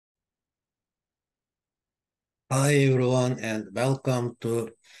Hi everyone and welcome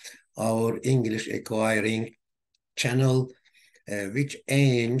to our English acquiring channel which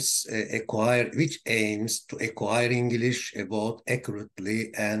aims to acquire English about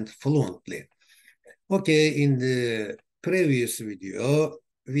accurately and fluently. Okay, in the previous video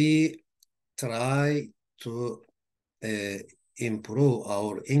we try to uh, improve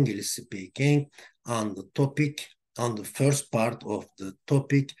our English speaking on the first part of the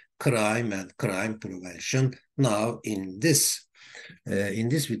topic crime and crime prevention. Now in this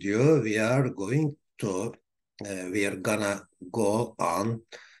video we are gonna go on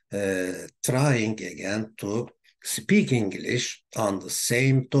trying again to speak English on the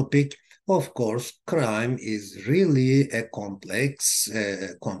same topic. Of course, crime is really a complex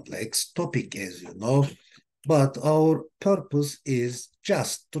topic, as you know, but our purpose is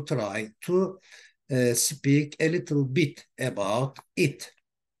just to try to speak a little bit about it.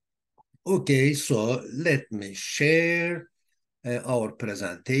 Okay, so let me share our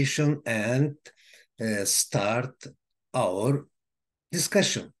presentation and start our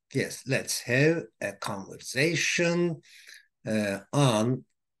discussion. Yes, let's have a conversation on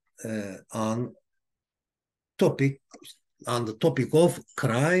topic on the topic of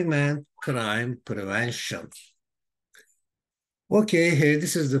crime and crime prevention. Okay,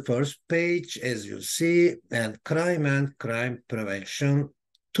 this is the first page, as you see, and crime prevention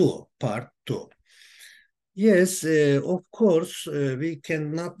 2, part 2. Yes, of course, we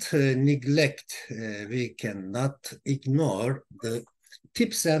cannot we cannot ignore the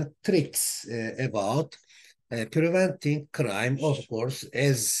tips and tricks about preventing crime, of course,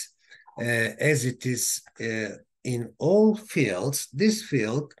 as it is in all fields. This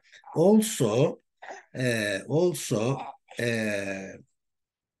field also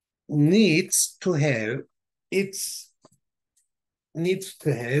needs to have its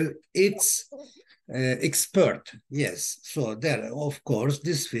expert. Yes, so there, of course,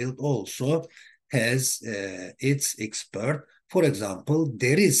 this field also has its expert. For example,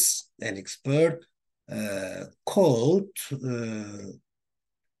 there is an expert called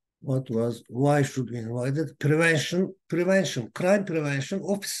why should we invite it? Crime prevention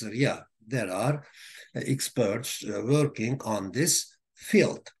officer. Yeah, there are experts working on this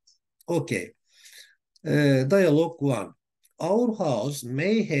field. Okay. Dialogue 1. Our house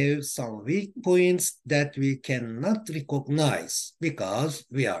may have some weak points that we cannot recognize because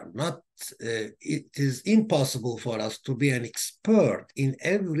we are not, it is impossible for us to be an expert in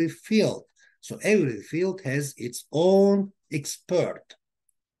every field. So every field has its own expert.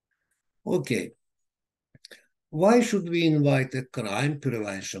 Okay. Why should we invite a crime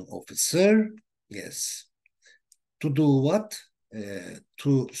prevention officer? Yes. To do what?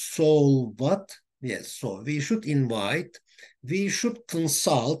 To solve what? Yes, so we should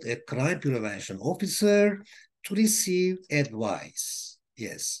consult a crime prevention officer to receive advice.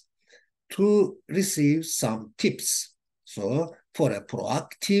 Yes, to receive some tips. So for a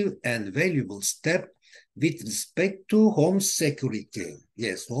proactive and valuable step with respect to home security.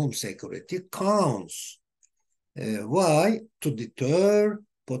 Yes, home security counts. Why? To deter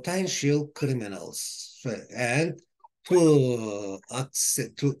potential criminals and to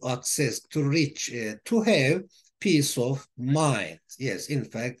have peace of mind. Yes, in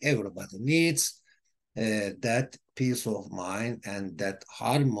fact, everybody needs that peace of mind and that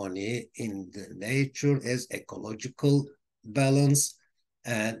harmony in the nature as ecological balance.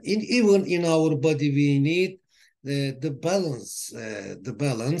 And even in our body, we need the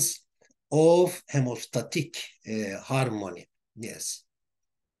balance of hemostatic harmony. Yes.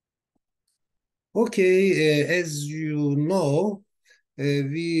 Okay, as you know,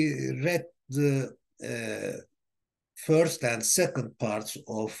 we read the first and second parts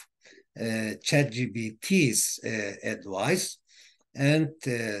of ChatGPT's advice, and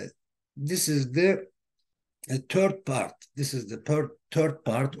this is the third part. This is the third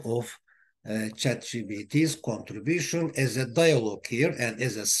part of ChatGPT's contribution as a dialogue here and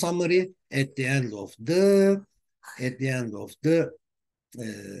as a summary at the end of the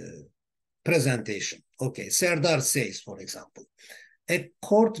presentation. Okay, Serdar says, for example, a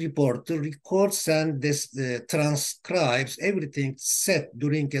court reporter records and transcribes everything said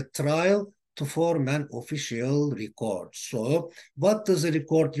during a trial to form an official record. So what does a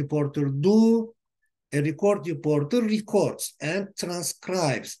record reporter do? A record reporter records and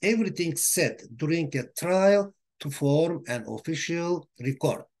transcribes everything said during a trial to form an official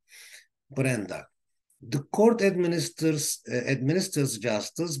record. Brenda, the court administers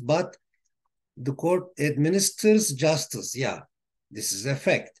justice, but the court administers justice. Yeah, this is a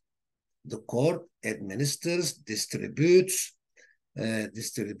fact. The court distributes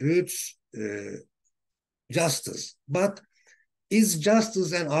justice. But is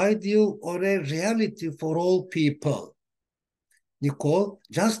justice an ideal or a reality for all people? Nicole,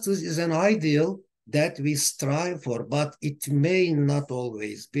 justice is an ideal that we strive for, but it may not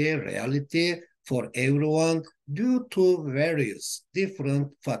always be a reality for everyone due to various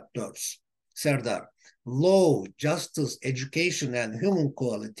different factors. Serdar, law, justice, education, and human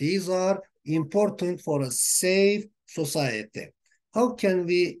qualities are important for a safe society. How can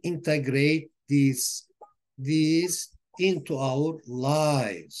we integrate these into our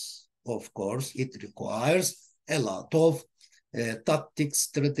lives? Of course, it requires a lot of tactics,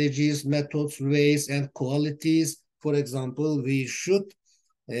 strategies, methods, ways, and qualities. For example, we should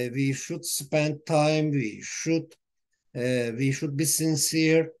spend time. We should be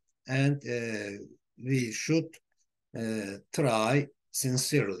sincere, and we should try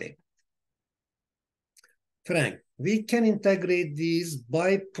sincerely. Frank, we can integrate these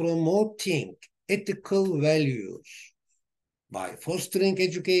by promoting ethical values, by fostering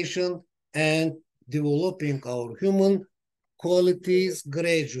education and developing our human qualities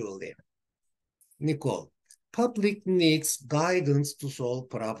gradually. Nicole, public needs guidance to solve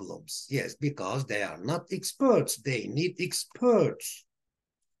problems. Yes, because they are not experts. They need experts.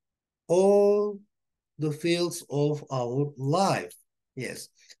 All the fields of our life. Yes,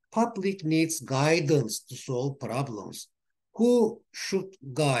 public needs guidance to solve problems. Who should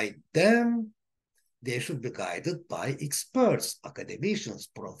guide them? They should be guided by experts, academicians,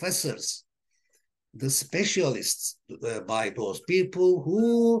 professors, the specialists, by those people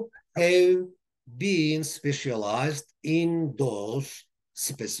who have been specialized in those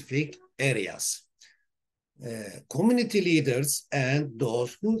specific areas. Community leaders and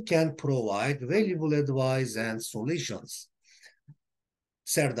those who can provide valuable advice and solutions.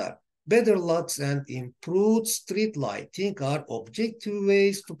 Serdar, better locks and improved street lighting are objective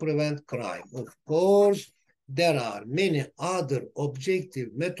ways to prevent crime. Of course, there are many other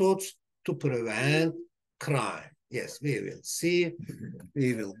objective methods to prevent crime. Yes, we will see.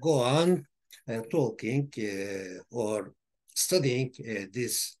 We will go on talking or studying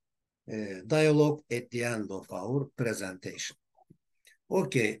this dialogue at the end of our presentation.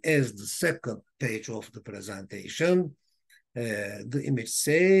 Okay, as the second page of the presentation, the image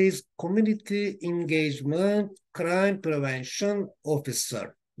says community engagement crime prevention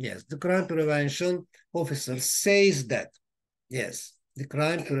officer. Yes, the crime prevention officer says that. Yes, the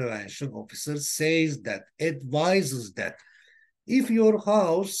crime prevention officer says that, advises that if your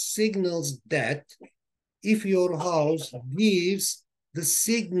house signals that, if your house gives the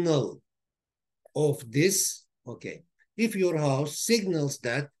signal of this, okay, if your house signals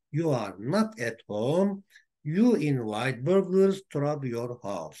that you are not at home, you invite burglars to rob your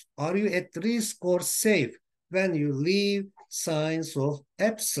house. Are you at risk or safe when you leave signs of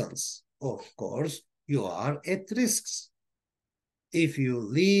absence? Of course, you are at risk if you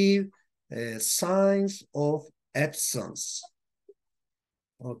leave signs of absence.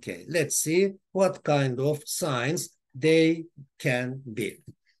 Okay, let's see what kind of signs they can be.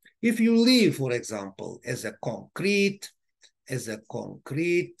 If you leave, for example, as a concrete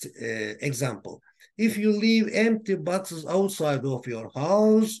example, if you leave empty boxes outside of your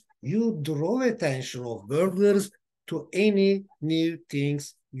house, you draw attention of burglars to any new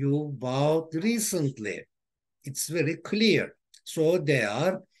things you bought recently. It's very clear. So they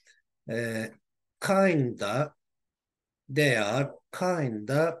are kinda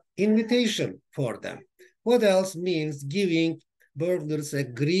invitation for them. What else means giving burglars a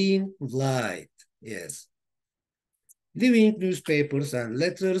green light? Yes. Leaving newspapers and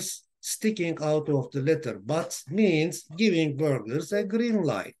letters sticking out of the letterbox means giving burglars a green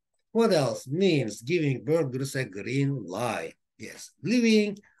light. What else means giving burglars a green light? Yes.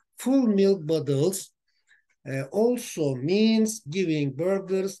 Leaving full milk bottles also means giving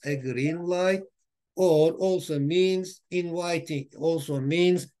burglars a green light, or also means inviting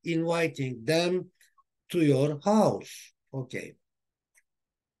them to your house. Okay.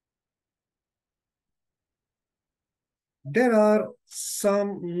 There are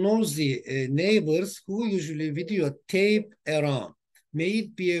some nosy neighbors who usually videotape around. May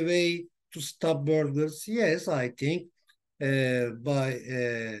it be a way to stop burglars? Yes, I think by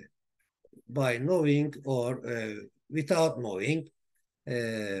knowing or without knowing,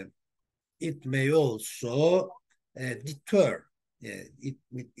 it may also deter.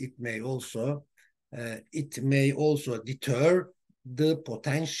 It may also deter the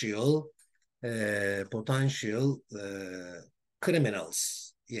potential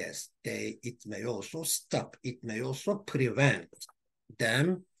criminals. Yes, it may also stop. It may also prevent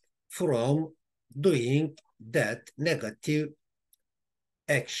them from doing that negative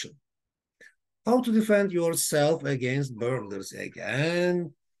action. How to defend yourself against burglars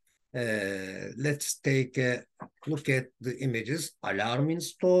again. Let's take a look at the images. Alarm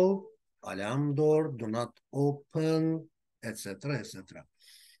install, alarm door, do not open, etc., etc.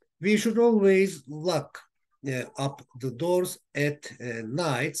 We should always lock up the doors at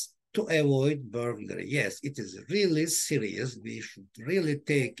nights to avoid burglary. Yes, it is really serious. We should really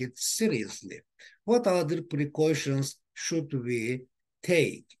take it seriously. What other precautions should we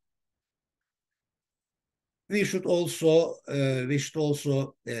take? We should also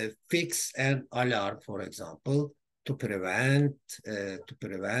fix an alarm, for example, to prevent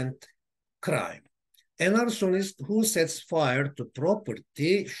crime. An arsonist who sets fire to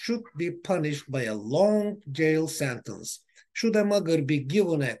property should be punished by a long jail sentence. Should a mugger be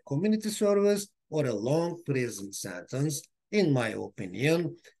given a community service or a long prison sentence? In my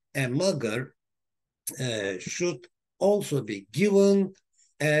opinion, a mugger should also be given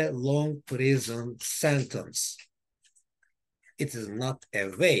a long prison sentence. It is not a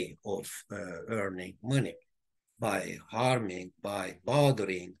way of earning money by harming, by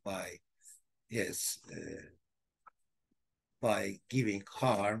bothering, yes, by giving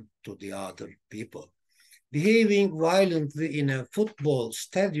harm to the other people. Behaving violently in a football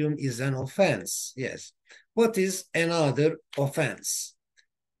stadium is an offense. Yes. What is another offense?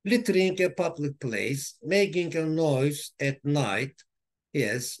 Littering a public place, making a noise at night,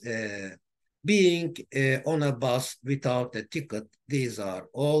 yes, being on a bus without a ticket, these are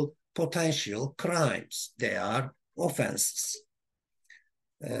all potential crimes. They are offenses.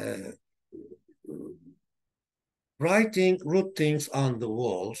 Writing rude things on the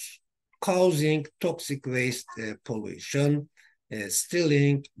walls, causing toxic waste pollution,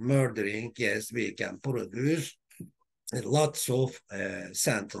 stealing, murdering, yes, we can produce lots of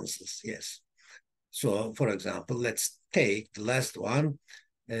sentences, yes. So, for example, let's take the last one,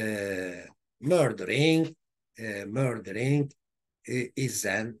 murdering. Murdering is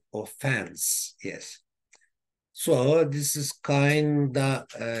an offense, yes. So this is kind of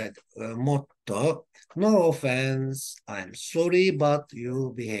motto. No offense, I'm sorry, but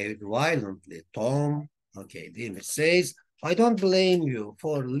you behaved violently, Tom. Okay, the image says, I don't blame you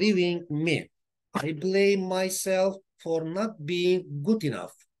for leaving me. I blame myself for not being good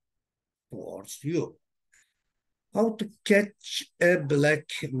enough towards you. How to catch a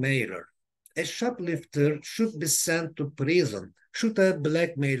blackmailer? A shoplifter should be sent to prison. Should a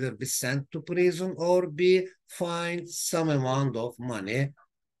blackmailer be sent to prison or be fined some amount of money?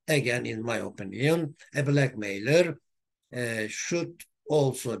 Again, in my opinion, a blackmailer should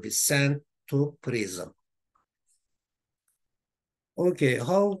also be sent to prison. Okay,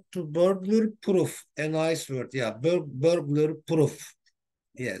 how to burglar proof? A nice word, yeah, burglar proof.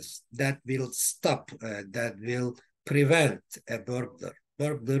 Yes, that will stop, that will prevent a burglar.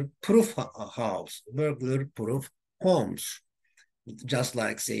 Burglar proof house, burglar proof homes. Just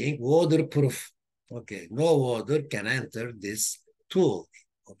like saying waterproof. Okay, no water can enter this tool.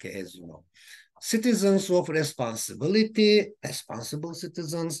 Okay, as you know. Citizens of responsibility, responsible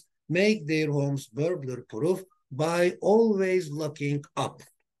citizens, make their homes burglar proof by always locking up.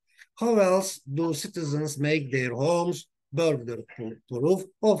 How else do citizens make their homes burglar proof?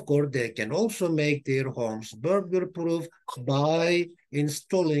 Of course, they can also make their homes burglar proof by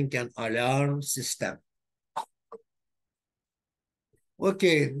installing an alarm system.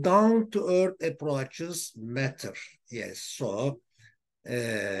 Okay, down to earth approaches matter. Yes, so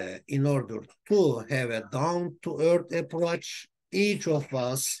in order to have a down to earth approach, each of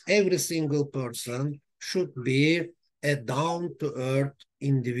us, every single person, should be a down to earth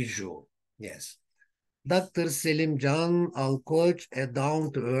individual. Yes. Dr. Selim Can Alkoç, a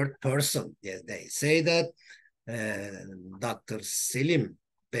down to earth person. Yes, they say that Dr. Selim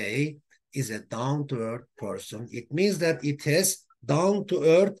Bey is a down to earth person. It means that it has down to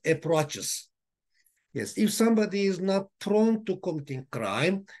earth approaches. Yes, if somebody is not prone to committing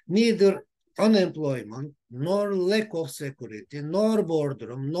crime, neither unemployment, nor lack of security, nor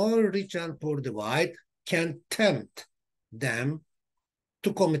boredom, nor rich and poor divide can tempt them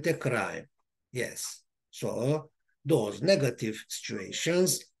to commit a crime. Yes, so those negative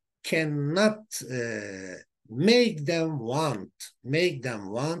situations cannot make them want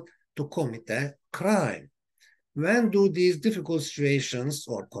to commit a crime. When do these difficult situations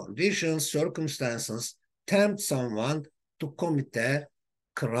or conditions, circumstances tempt someone to commit a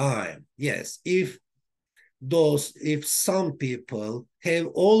crime? Yes, if some people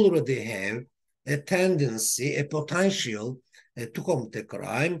already have a tendency, a potential to commit a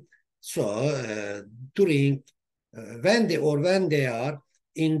crime, so during when they are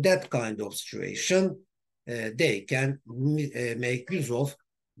in that kind of situation, they can make use of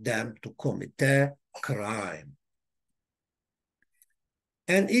them to commit a crime.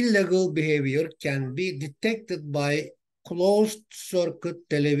 An illegal behavior can be detected by closed-circuit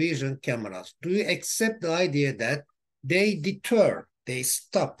television cameras. Do you accept the idea that they deter, they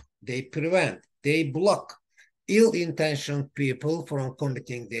stop, they prevent, they block ill-intentioned people from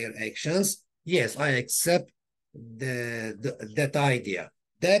committing their actions? Yes, I accept that idea.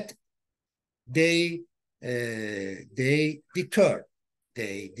 That they deter,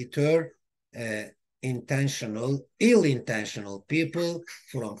 uh, ill-intentional people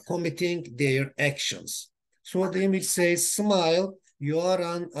from committing their actions. So the image says, smile, you are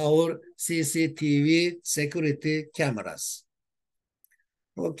on our CCTV security cameras.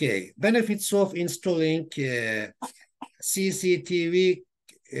 Okay, benefits of installing CCTV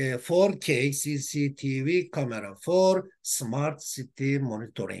 4K CCTV camera for smart city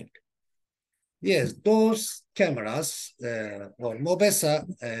monitoring. Yes, those cameras or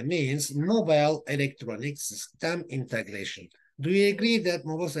MOBESA means mobile electronic system integration. Do you agree that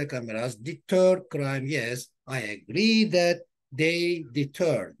MOBESA cameras deter crime? Yes, I agree that they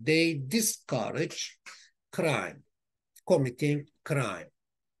deter, they discourage crime, committing crime.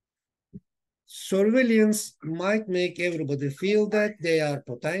 Surveillance might make everybody feel that they are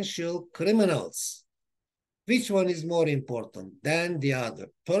potential criminals. Which one is more important than the other?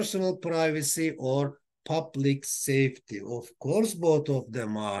 Personal privacy or public safety? Of course, both of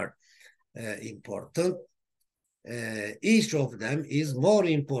them are important. Each of them is more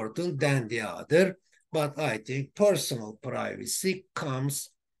important than the other, but I think personal privacy comes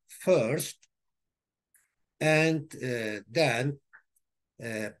first, and then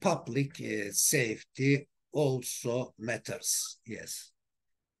public safety also matters. Yes.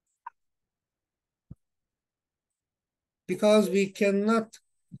 Because we cannot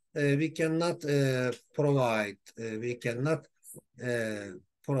provide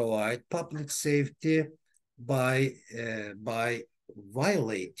public safety by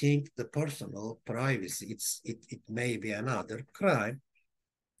violating the personal privacy. It may be another crime.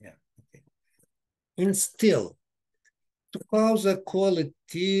 Yeah. Okay. Instill, to cause a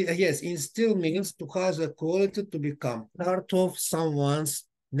quality. Yes, instill means to cause a quality to become part of someone's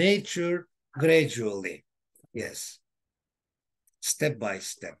nature gradually. Yes. Step by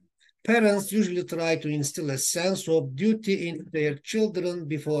step. Parents usually try to instill a sense of duty into their children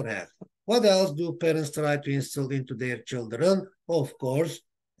beforehand. What else do parents try to instill into their children? Of course,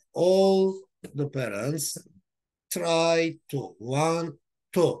 all the parents try to want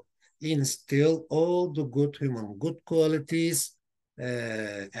to instill all the good qualities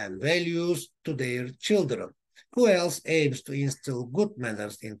and values to their children. Who else aims to instill good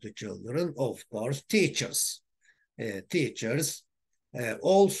manners into children? Of course, teachers. Teachers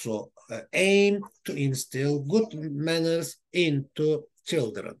also aim to instill good manners into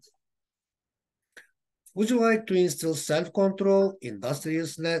children. Would you like to instill self-control,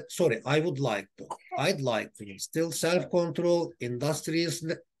 industriousness? Sorry, I'd like to instill self-control,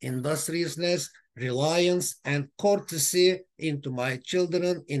 industriousness, reliance, and courtesy into my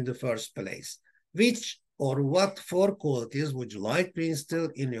children in the first place. Which or what four qualities would you like to instill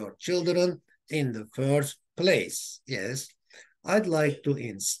in your children in the first place? Yes, I'd like to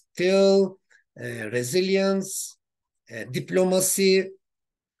instill resilience, diplomacy,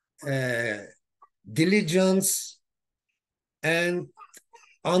 diligence, and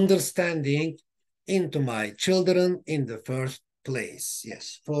understanding into my children in the first place.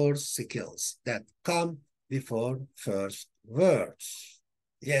 Yes, four skills that come before first words.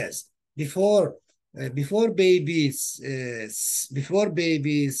 Yes, before babies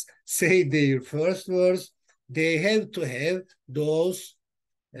say their first words, they have to have those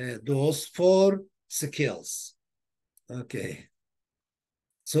four skills. Okay.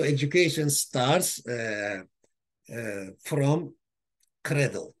 So education starts from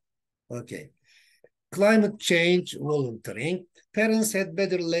cradle. Okay. Climate change volunteering. Parents had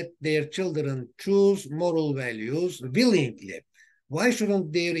better let their children choose moral values willingly. Why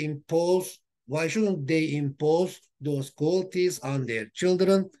shouldn't they impose those qualities on their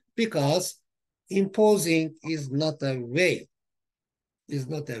children? Because imposing is not a way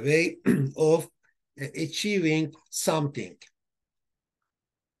of achieving something.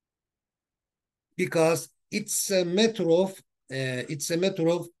 Because it's a matter of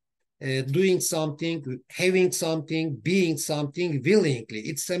doing something, having something, being something willingly.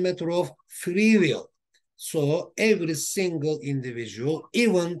 It's a matter of free will. So every single individual,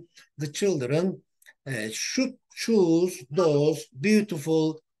 even the children, should choose those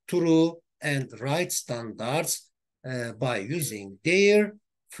beautiful, true, and right standards by using their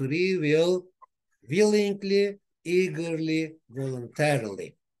free will, willingly, eagerly,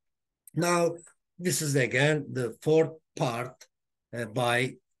 voluntarily. Now, this is again the fourth part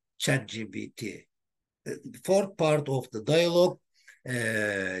by ChatGPT. Fourth part of the dialogue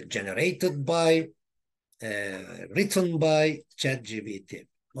generated by, written by ChatGPT.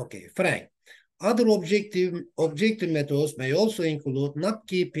 Okay, Frank. Other objective methods may also include not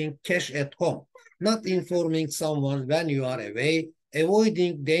keeping cash at home, not informing someone when you are away,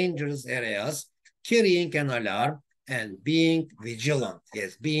 avoiding dangerous areas, carrying an alarm, and being vigilant.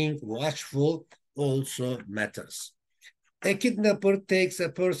 Yes, being watchful also matters. A kidnapper takes a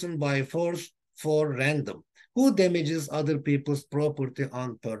person by force for random. Who damages other people's property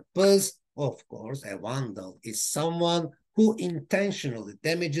on purpose? Of course, a vandal is someone who intentionally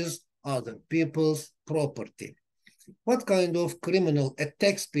damages other people's property. What kind of criminal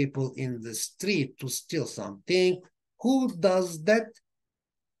attacks people in the street to steal something? Who does that?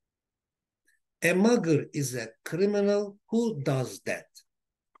 A mugger is a criminal who does that,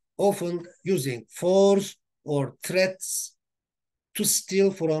 often using force or threats to steal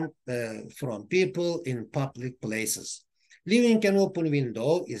from people in public places. Leaving an open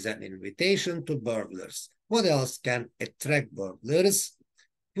window is an invitation to burglars. What else can attract burglars?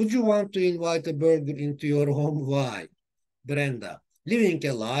 Would you want to invite a burglar into your home? Why? Brenda, leaving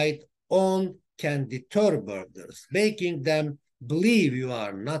a light on can deter burglars, making them believe you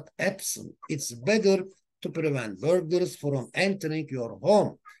are not absent. It's better to prevent burglars from entering your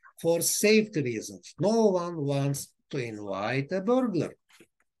home for safety reasons. No one wants to invite a burglar.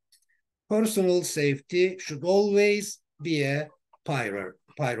 Personal safety should always be a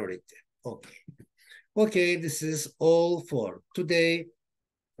priority. Okay. Okay, this is all for today,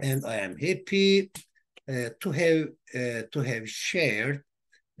 and I am happy to have shared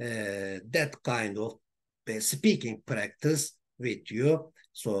that kind of speaking practice with you.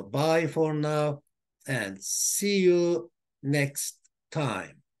 So bye for now, and see you next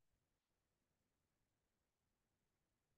time.